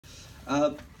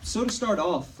So to start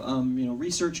off,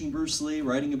 researching Bruce Lee,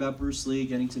 writing about Bruce Lee,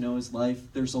 getting to know his life,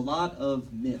 there's a lot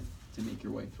of myth to make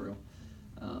your way through.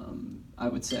 I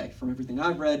would say, from everything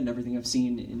I've read and everything I've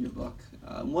seen in your book.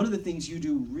 One of the things you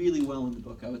do really well in the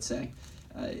book, I would say,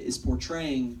 is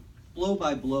portraying blow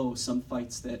by blow some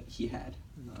fights that he had.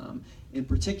 In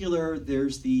particular,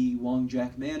 there's the Wong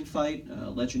Jack Man fight, a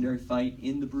legendary fight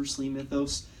in the Bruce Lee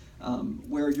mythos,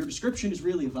 where your description is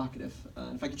really evocative.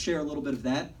 If I could share a little bit of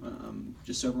that,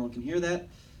 just so everyone can hear that.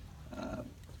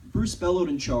 Bruce bellowed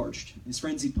and charged. His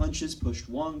frenzied punches pushed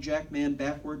Wong Jack Man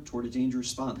backward toward a dangerous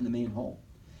spot in the main hall.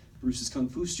 Bruce's Kung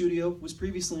Fu studio was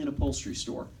previously an upholstery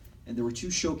store, and there were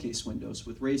 2 showcase windows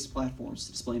with raised platforms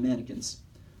to display mannequins.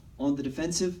 On the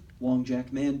defensive, Wong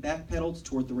Jack Man backpedaled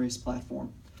toward the raised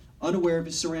platform. Unaware of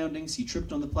his surroundings, he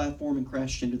tripped on the platform and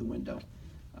crashed into the window.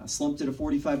 Slumped at a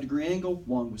 45-degree angle,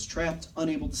 Wong was trapped,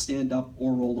 unable to stand up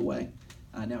or roll away.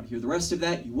 Now to hear the rest of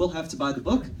that, you will have to buy the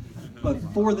book. But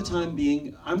for the time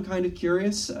being, I'm kind of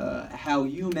curious how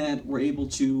you, Matt, were able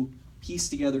to piece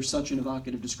together such an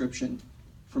evocative description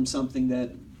from something that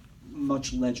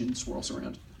much legend swirls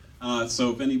around.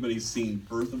 So if anybody's seen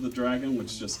Birth of the Dragon,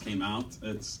 which just came out,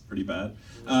 it's pretty bad.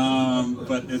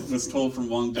 But it was told from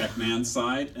Wong Jack Man's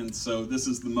side, and so this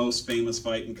is the most famous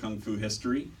fight in Kung Fu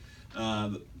history.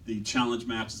 The challenge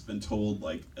match has been told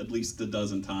like at least a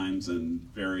dozen times in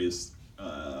various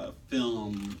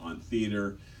film, on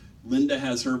theater. Linda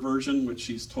has her version, which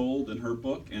she's told in her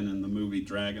book and in the movie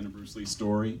Dragon, a Bruce Lee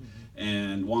story.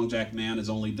 And Wong Jack Man has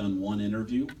only done one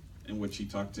interview in which he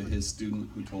talked to his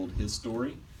student who told his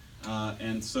story.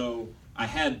 And so I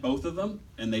had both of them,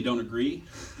 and they don't agree.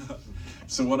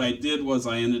 So what I did was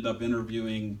I ended up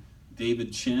interviewing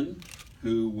David Chin,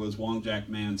 who was Wong Jack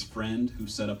Man's friend who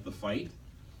set up the fight.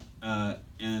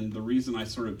 And the reason I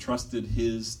sort of trusted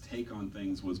his take on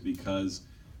things was because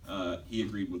he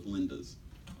agreed with Linda's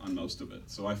on most of it.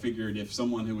 So I figured if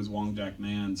someone who was Wong Jack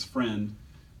Man's friend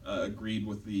agreed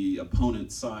with the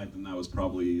opponent's side, then that was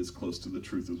probably as close to the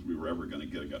truth as we were ever going to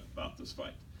get about this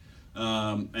fight.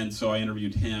 And so I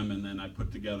interviewed him, and then I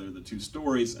put together the 2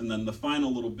 stories, and then the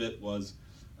final little bit was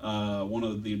one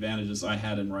of the advantages I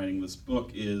had in writing this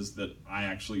book is that I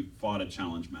actually fought a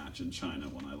challenge match in China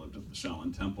when I lived at the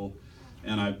Shaolin Temple,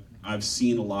 and I've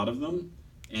seen a lot of them,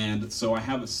 and so I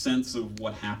have a sense of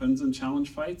what happens in challenge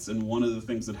fights, and one of the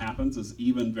things that happens is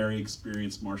even very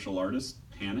experienced martial artists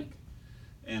panic.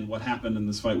 And what happened in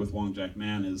this fight with Wong Jack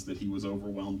Man is that he was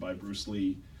overwhelmed by Bruce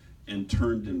Lee and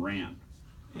turned and ran.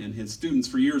 And his students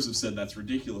for years have said, that's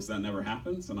ridiculous, that never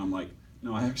happens. And I'm like,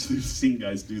 no, I actually have seen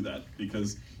guys do that,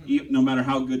 because no matter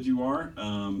how good you are,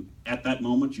 at that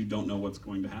moment you don't know what's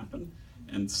going to happen.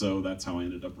 And so that's how I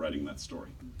ended up writing that story.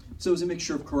 So it was a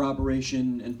mixture of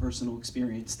corroboration and personal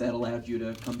experience that allowed you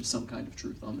to come to some kind of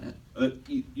truth on that.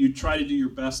 You try to do your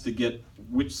best to get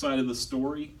which side of the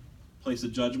story, place a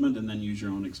judgment, and then use your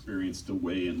own experience to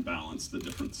weigh and balance the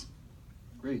difference.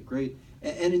 Great, great.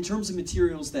 And in terms of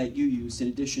materials that you use, in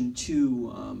addition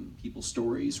to people's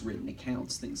stories, written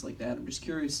accounts, things like that, I'm just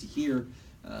curious to hear,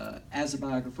 as a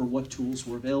biographer, what tools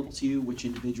were available to you, which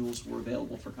individuals were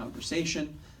available for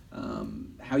conversation,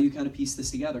 how you kind of piece this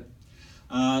together.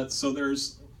 So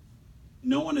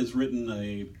no one has written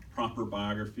a proper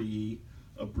biography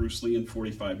of Bruce Lee in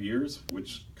 45 years,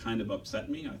 which kind of upset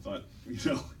me. I thought,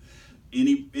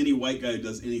 any white guy who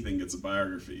does anything gets a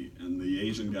biography, and the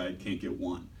Asian guy can't get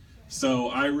one. So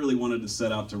I really wanted to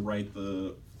set out to write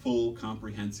the full,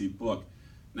 comprehensive book.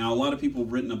 Now, a lot of people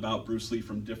have written about Bruce Lee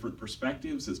from different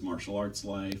perspectives, his martial arts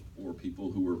life, or people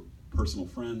who were personal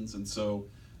friends, and so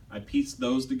I pieced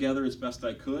those together as best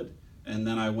I could, and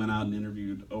then I went out and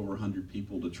interviewed over 100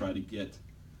 people to try to get,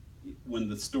 when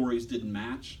the stories didn't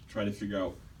match, try to figure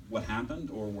out what happened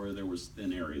or where there was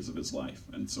thin areas of his life.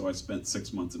 And so I spent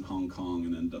 6 months in Hong Kong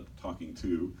and ended up talking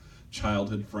to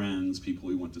childhood friends, people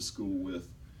he went to school with,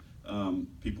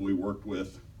 people he worked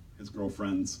with, his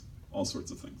girlfriends, all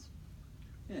sorts of things.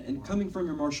 Yeah, and coming from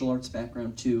your martial arts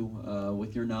background too,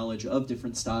 with your knowledge of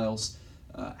different styles,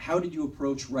 how did you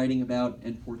approach writing about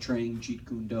and portraying Jeet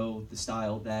Kune Do, the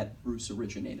style that Bruce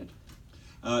originated?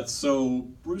 So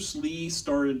Bruce Lee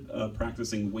started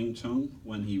practicing Wing Chun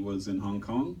when he was in Hong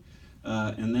Kong,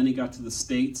 and then he got to the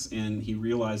States and he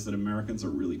realized that Americans are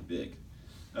really big.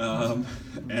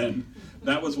 And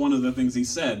that was one of the things he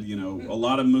said, a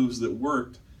lot of moves that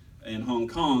worked in Hong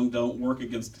Kong don't work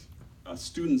against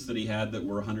students that he had that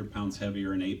were 100 pounds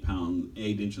heavier and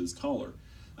 8 inches taller.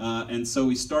 And so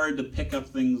he started to pick up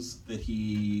things that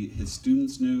his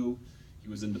students knew. He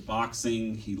was into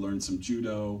boxing, he learned some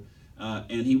judo,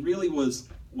 and he really was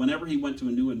whenever he went to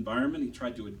a new environment, he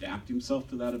tried to adapt himself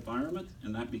to that environment,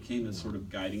 and that became his sort of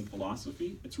guiding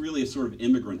philosophy. It's really a sort of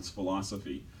immigrant's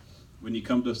philosophy. When you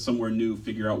come to somewhere new,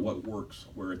 figure out what works,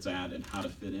 where it's at, and how to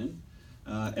fit in.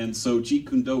 And so Jeet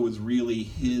Kune Do was really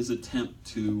his attempt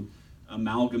to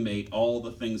amalgamate all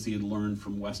the things he had learned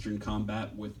from Western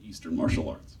combat with Eastern martial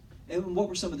arts. And what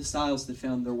were some of the styles that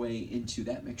found their way into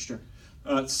that mixture?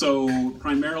 So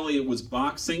primarily it was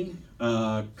boxing,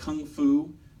 kung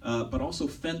fu, but also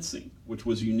fencing, which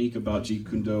was unique about Jeet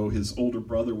Kune Do. His older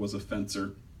brother was a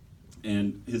fencer,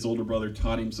 and his older brother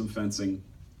taught him some fencing,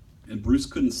 and Bruce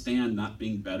couldn't stand not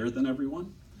being better than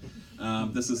everyone.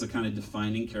 This is a kind of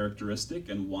defining characteristic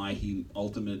and why he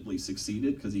ultimately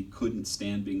succeeded, because he couldn't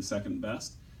stand being second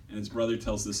best. And his brother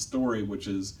tells this story, which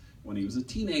is, when he was a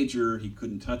teenager, he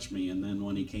couldn't touch me, and then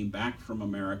when he came back from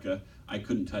America, I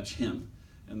couldn't touch him.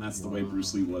 And that's the way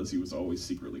Bruce Lee was. He was always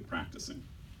secretly practicing.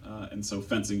 And so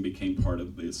fencing became part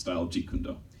of the style of Jeet Kune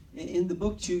Do. In the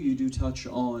book, too, you do touch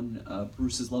on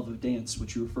Bruce's love of dance,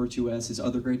 which you refer to as his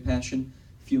other great passion.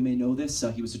 Few may know this,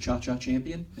 he was a cha-cha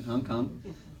champion in Hong Kong.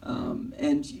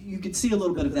 And you could see a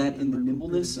little bit of that in the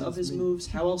nimbleness of his moves.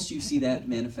 How else do you see that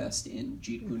manifest in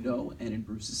Jeet Kune Do and in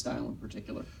Bruce's style in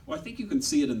particular? Well, I think you can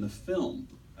see it in the film.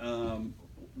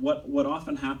 What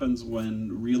often happens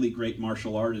when really great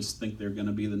martial artists think they're going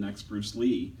to be the next Bruce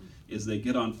Lee is they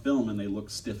get on film and they look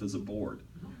stiff as a board.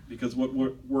 Because what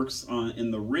works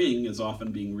in the ring is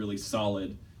often being really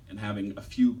solid and having a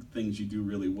few things you do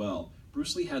really well.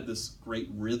 Bruce Lee had this great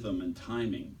rhythm and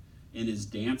timing in his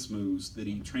dance moves that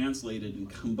he translated and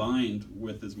combined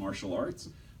with his martial arts.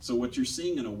 So what you're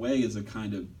seeing in a way is a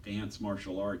kind of dance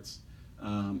martial arts.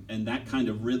 And that kind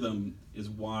of rhythm is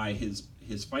why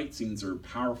his fight scenes are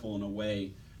powerful in a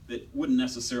way that wouldn't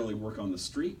necessarily work on the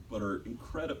street, but are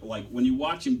incredible. Like when you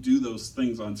watch him do those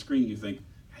things on screen, you think,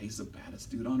 hey, he's the baddest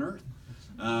dude on earth.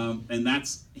 And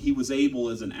he was able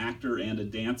as an actor and a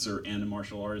dancer and a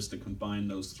martial artist to combine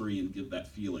those three and give that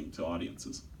feeling to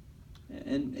audiences.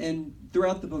 And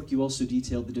throughout the book, you also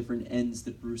detailed the different ends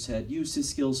that Bruce had used his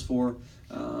skills for,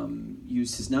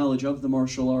 used his knowledge of the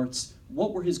martial arts.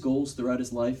 What were his goals throughout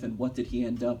his life, and what did he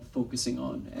end up focusing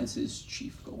on as his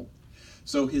chief goal?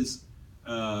 So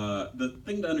the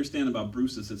thing to understand about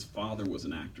Bruce is his father was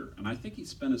an actor, and I think he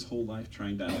spent his whole life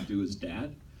trying to outdo his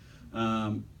dad.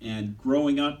 And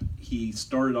growing up, he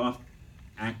started off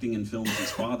acting in films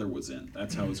his father was in.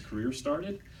 That's how his career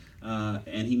started.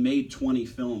 And he made 20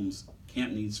 films,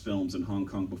 Cantonese films, in Hong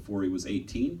Kong before he was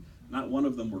 18. Not one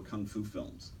of them were kung fu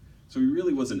films. So he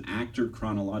really was an actor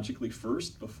chronologically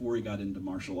first before he got into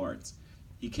martial arts.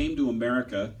 He came to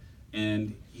America,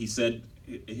 and he said,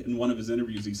 in one of his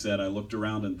interviews, he said, I looked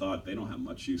around and thought, they don't have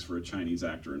much use for a Chinese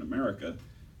actor in America,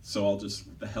 so I'll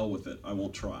just, the hell with it, I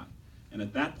won't try. And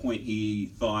at that point, he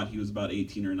thought, he was about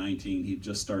 18 or 19, he'd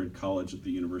just started college at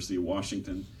the University of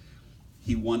Washington.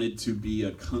 He wanted to be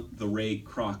the Ray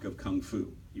Kroc of Kung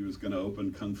Fu. He was going to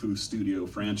open Kung Fu studio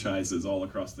franchises all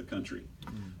across the country.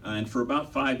 And for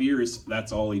about 5 years,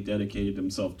 that's all he dedicated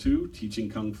himself to, teaching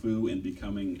Kung Fu and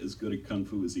becoming as good at Kung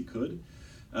Fu as he could.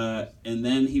 And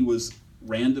then he was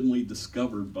randomly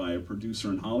discovered by a producer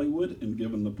in Hollywood and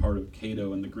given the part of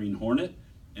Kato in The Green Hornet,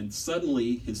 and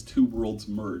suddenly his two worlds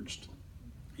merged.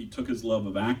 He took his love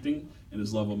of acting and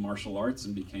his love of martial arts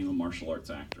and became a martial arts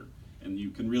actor. And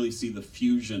you can really see the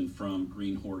fusion from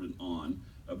Green Hornet on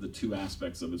of the two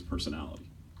aspects of his personality.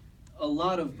 A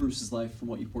lot of Bruce's life, from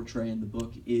what you portray in the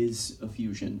book, is a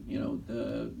fusion. You know,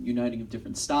 the uniting of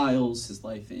different styles, his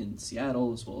life in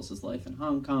Seattle as well as his life in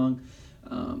Hong Kong,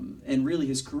 and really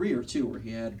his career too, where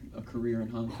he had a career in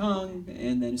Hong Kong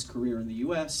and then his career in the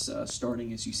U.S.,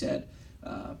 starting, as you said,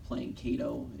 playing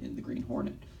Kato in The Green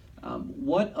Hornet.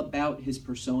 What about his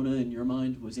persona, in your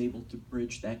mind, was able to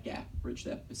bridge that gap, bridge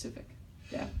that Pacific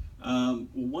gap? Well,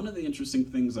 one of the interesting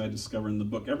things I discovered in the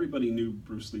book, everybody knew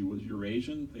Bruce Lee was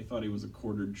Eurasian. They thought he was a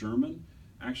quarter German.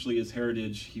 Actually, his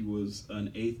heritage, he was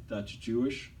an eighth Dutch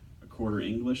Jewish, a quarter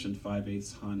English, and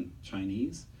 5/8 Han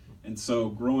Chinese. And so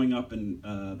growing up in,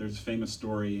 there's a famous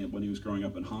story when he was growing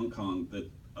up in Hong Kong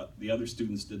that the other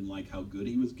students didn't like how good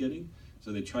he was getting.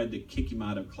 So they tried to kick him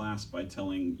out of class by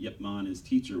telling Yip Man, his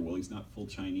teacher, well, he's not full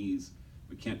Chinese.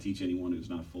 We can't teach anyone who's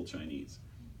not full Chinese.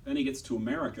 Then he gets to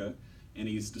America, and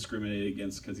he's discriminated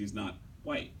against because he's not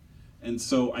white. And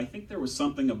so I think there was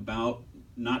something about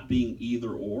not being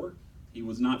either or. He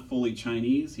was not fully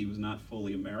Chinese, he was not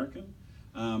fully American,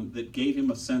 that gave him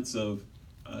a sense of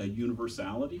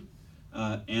universality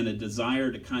and a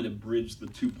desire to kind of bridge the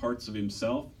two parts of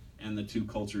himself and the two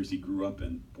cultures he grew up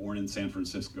in. Born in San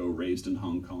Francisco, raised in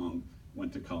Hong Kong,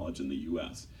 went to college in the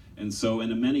US. And so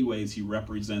in many ways he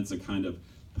represents a kind of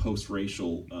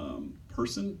post-racial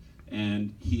person,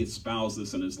 and he espoused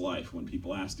this in his life. When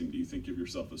people asked him, do you think of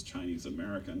yourself as Chinese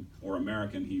American or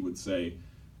American, he would say,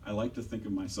 I like to think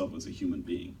of myself as a human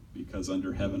being, because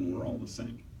under heaven we're all the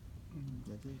same.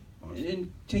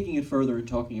 And taking it further and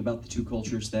talking about the two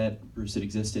cultures that Bruce had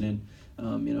existed in,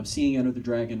 you know, seeing Enter the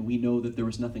Dragon, we know that there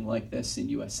was nothing like this in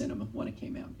U.S. cinema when it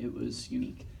came out. It was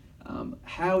unique.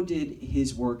 How did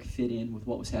his work fit in with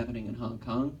what was happening in Hong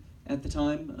Kong at the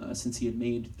time, since he had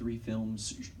made 3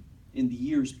 films in the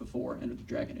years before Enter the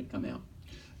Dragon had come out?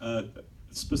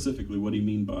 Specifically, what do you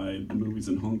mean by the movies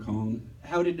in Hong Kong?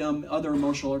 How did other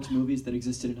martial arts movies that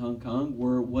existed in Hong Kong,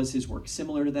 was his work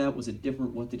similar to that? Was it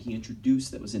different? What did he introduce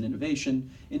that was an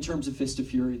innovation in terms of Fist of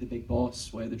Fury, The Big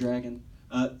Boss, Way of the Dragon?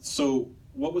 So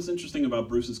what was interesting about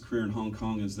Bruce's career in Hong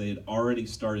Kong is they had already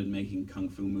started making kung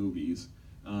fu movies.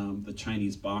 The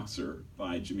Chinese Boxer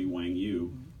by Jimmy Wang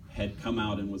Yu had come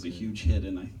out and was a huge hit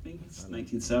in, I think it's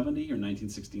 1970 or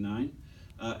 1969.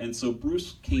 And so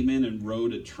Bruce came in and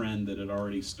rode a trend that had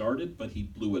already started, but he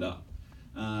blew it up.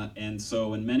 And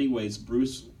so in many ways,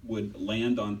 Bruce would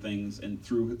land on things and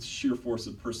through his sheer force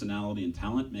of personality and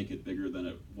talent, make it bigger than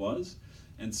it was.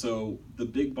 And so The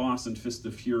Big Boss and Fist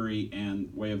of Fury and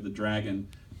Way of the Dragon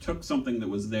took something that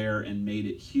was there and made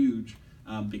it huge,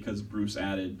 because Bruce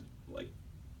added like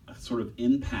a sort of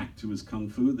impact to his kung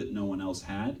fu that no one else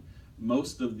had.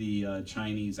 Most of the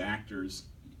Chinese actors,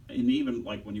 and even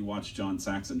like when you watch John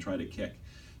Saxon try to kick,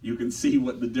 you can see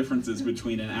what the difference is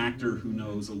between an actor who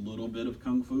knows a little bit of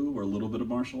kung fu or a little bit of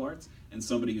martial arts and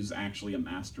somebody who's actually a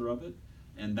master of it.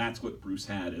 And that's what Bruce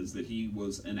had, is that he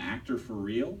was an actor for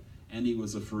real and he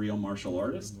was a for real martial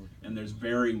artist. And there's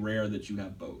very rare that you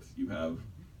have both. You have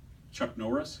Chuck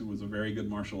Norris, who was a very good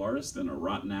martial artist and a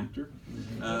rotten actor.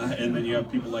 And then you have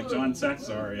people like John Saxon.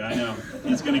 Sorry, I know,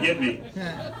 he's gonna get me.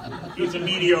 He's a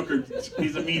mediocre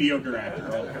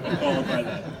actor. I'll qualify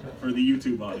that for the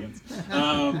YouTube audience.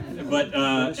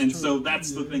 And so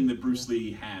that's the thing that Bruce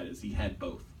Lee had, is he had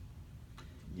both.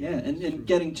 Yeah, and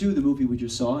getting to the movie we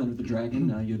just saw, Enter the Dragon,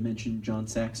 you had mentioned John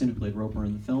Saxon, who played Roper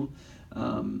in the film.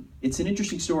 It's an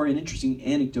interesting story, an interesting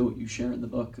anecdote you share in the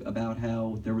book about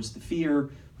how there was the fear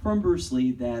from Bruce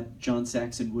Lee that John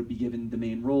Saxon would be given the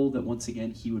main role, that once again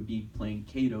he would be playing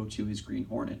Kato to his Green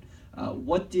Hornet.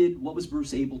 What was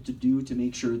Bruce able to do to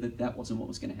make sure that that wasn't what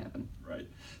was going to happen? Right.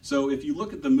 So if you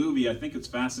look at the movie, I think it's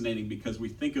fascinating because we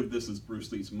think of this as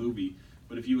Bruce Lee's movie,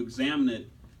 but if you examine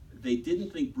it, they didn't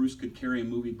think Bruce could carry a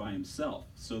movie by himself.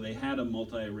 So they had a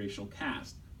multiracial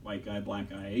cast, white guy,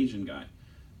 black guy, Asian guy.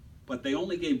 But they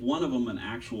only gave one of them an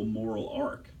actual moral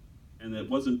arc, and it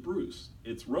wasn't Bruce,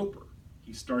 it's Roper.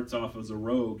 He starts off as a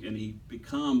rogue and he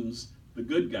becomes the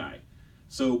good guy.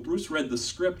 So Bruce read the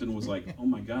script and was like, oh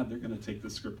my God, they're gonna take the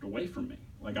script away from me.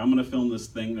 Like, I'm gonna film this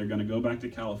thing, they're gonna go back to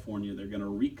California, they're gonna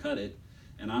recut it,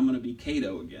 and I'm gonna be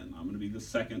Kato again. I'm gonna be the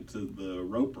second to the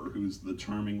Roper, who's the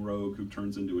charming rogue who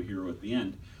turns into a hero at the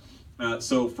end.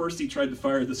 So first he tried to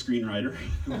fire the screenwriter,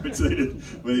 which they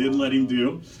didn't let him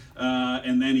do.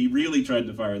 And then he really tried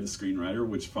to fire the screenwriter,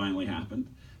 which finally happened.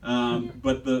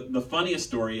 But the funniest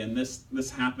story, and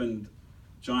this happened,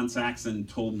 John Saxon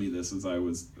told me this as I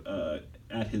was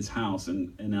at his house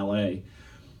in LA.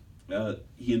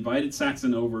 He invited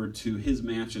Saxon over to his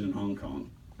mansion in Hong Kong,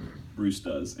 Bruce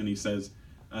does, and he says,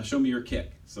 show me your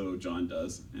kick. So John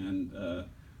does, and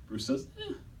Bruce says,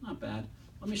 not bad,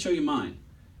 let me show you mine.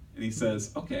 And he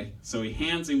says, okay. So he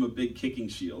hands him a big kicking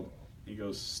shield. He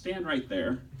goes, stand right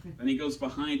there. Then he goes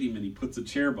behind him and he puts a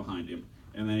chair behind him.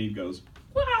 And then he goes,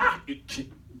 wah!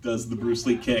 Does the Bruce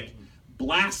Lee kick,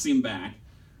 blasts him back.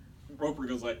 Roper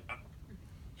goes like,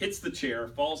 hits the chair,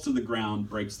 falls to the ground,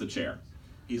 breaks the chair.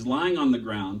 He's lying on the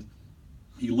ground.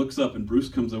 He looks up and Bruce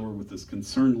comes over with this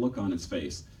concerned look on his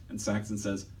face. And Saxon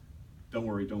says, don't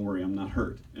worry, I'm not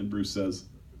hurt. And Bruce says,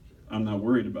 I'm not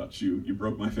worried about you. You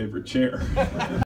broke my favorite chair.